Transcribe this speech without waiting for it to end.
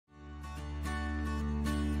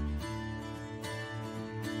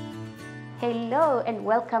Hello and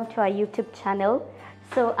welcome to our YouTube channel.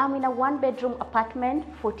 So I'm in a one-bedroom apartment,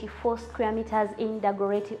 44 square meters in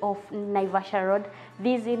Dagoretti of Naivasha Road.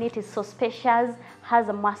 This unit is so spacious, has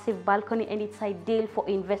a massive balcony, and it's ideal for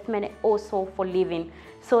investment and also for living.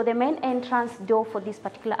 So the main entrance door for this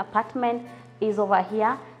particular apartment is over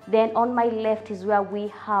here. Then on my left is where we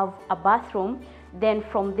have a bathroom. Then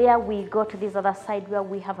from there we go to this other side where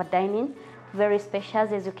we have a dining. Very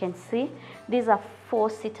spacious, as you can see. These are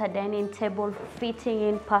 4-seater dining table fitting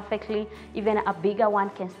in perfectly. Even a bigger one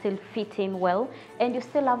can still fit in well, and you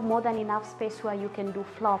still have more than enough space where you can do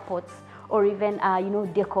flower pots or even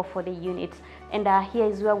decor for the unit. And here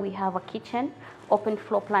is where we have a kitchen, open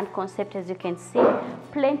floor plan concept, as you can see.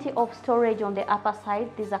 Plenty of storage on the upper side.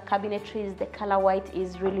 These are cabinetries. The color white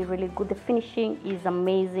is really good. The finishing is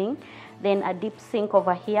amazing. Then a deep sink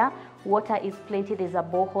over here. Water is plenty. There's a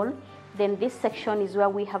borehole. Then this section is where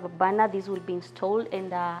we have a burner. This will be installed,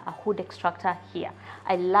 and a hood extractor here.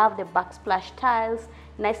 I love the backsplash tiles.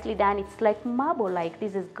 Nicely done. It's like marble-like.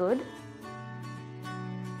 This is good.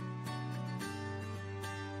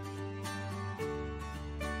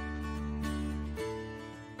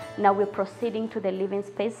 Now we're proceeding to the living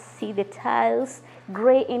space. See the tiles,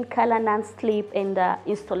 gray in color, non-slip, and the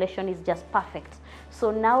installation is just perfect.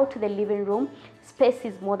 So now to the living room. Space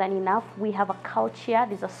is more than enough. We have a couch here.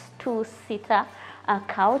 This is a 2-seater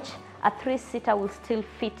couch. A 3-seater will still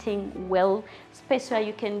fit in well. Space where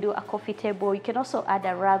you can do a coffee table. You can also add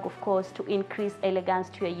a rug, of course, to increase elegance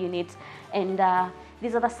to your unit. And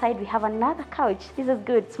this other side, we have another couch. This is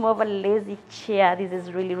good. It's more of a lazy chair. This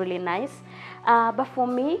is really nice. But for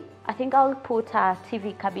me, I think I'll put a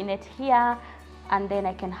TV cabinet here, and then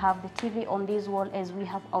I can have the TV on this wall as we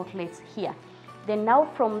have outlets here. Then now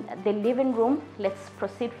from the living room, let's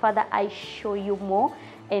proceed further. I show you more.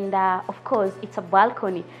 And of course, it's a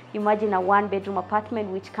balcony. Imagine a one-bedroom apartment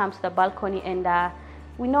which comes to the balcony, and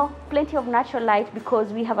we know plenty of natural light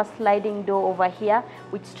because we have a sliding door over here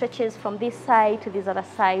which stretches from this side to this other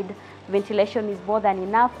side. Ventilation is more than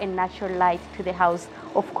enough, and natural light to the house.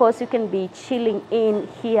 Of course, you can be chilling in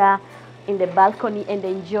here in the balcony and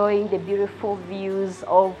enjoying the beautiful views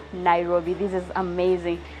of Nairobi. This is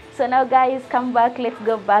amazing. So now guys, come back. Let's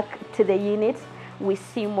go back to the unit. We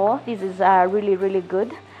see more. This is really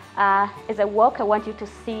good. As I walk, I want you to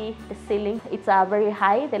see the ceiling. It's very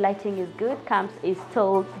high. The lighting is good. Comes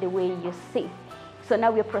installed the way you see. So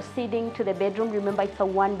now we're proceeding to the bedroom. Remember, it's a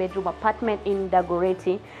one-bedroom apartment in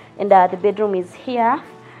Dagoretti, and the bedroom is here.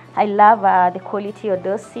 I love the quality of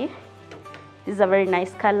Dosi. This is a very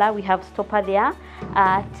nice color. We have stopper there.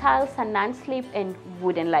 Tiles are non-slip and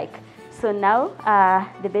wooden-like. So now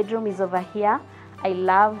the bedroom is over here. I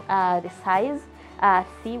love the size.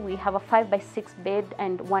 See, we have a 5x6 bed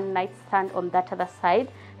and one nightstand on that other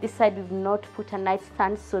side. This side we've not put a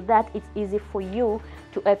nightstand so that it's easy for you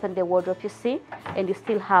to open the wardrobe, you see, and you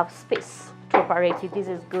still have space to operate it. This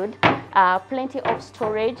is good. Plenty of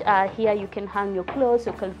storage. Here you can hang your clothes.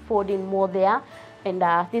 You can fold in more there. And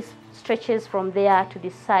this stretches from there to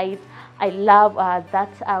this side. I love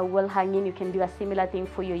that wall hanging. You can do a similar thing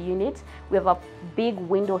for your unit. We have a big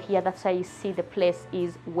window here. That's why you see the place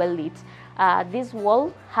is well lit. This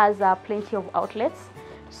wall has plenty of outlets,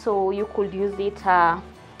 so you could use it.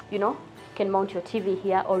 You can mount your TV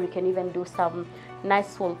here, or you can even do some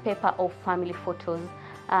nice wallpaper of family photos.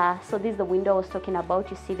 So this is the window I was talking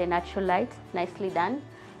about. You see the natural light, nicely done.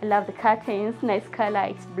 I love the curtains, nice color.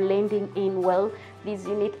 It's blending in well. This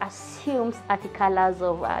unit assumes earthy colors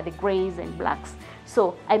of the grays and blacks.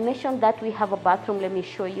 So I mentioned that we have a bathroom. Let me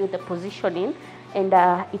show you the positioning, and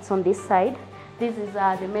it's on this side. This is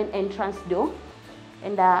the main entrance door,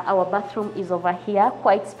 and our bathroom is over here,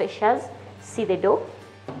 quite spacious. See the door?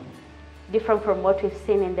 Different from what we've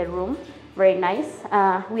seen in the room. Very nice.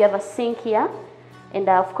 We have a sink here, and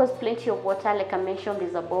of course plenty of water. Like I mentioned,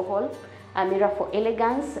 there's a borehole. A mirror for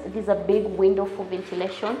elegance. This is a big window for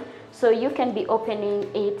ventilation, so you can be opening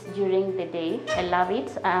it during the day. I love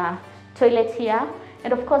it. Toilet here,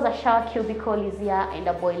 and of course a shower cubicle is here, and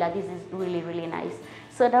a boiler. This is really nice.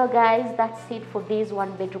 So now guys, that's it for this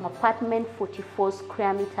one-bedroom apartment, 44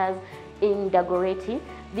 square meters in Dagoretti.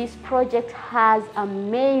 This project has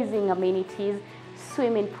amazing amenities: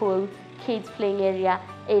 swimming pool, kids playing area,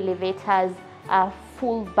 elevators,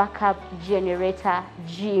 full backup generator,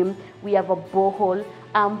 gym. We have a borehole,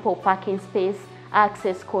 ample parking space,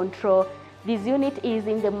 access control. This unit is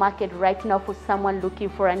in the market right now for someone looking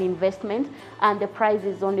for an investment, and the price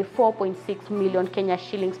is only 4.6 million Kenya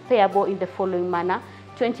shillings, payable in the following manner: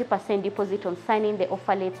 20% deposit on signing the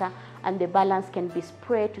offer letter, and the balance can be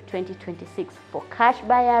spread to 2026. For cash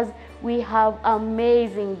buyers, we have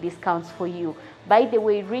amazing discounts for you. By the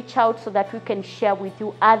way, reach out so that we can share with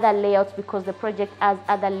you other layouts, because the project has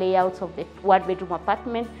other layouts of the 1-bedroom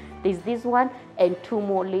apartment. There's this one and 2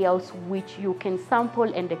 more layouts which you can sample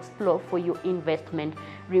and explore for your investment.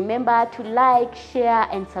 Remember to like, share,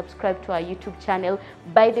 and subscribe to our YouTube channel.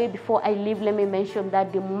 By the way, before I leave, let me mention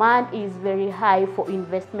that demand is very high for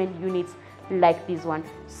investment units like this one.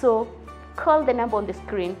 So call the number on the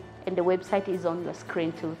screen, and the website is on your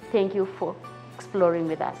screen too. Thank you for exploring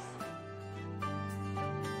with us.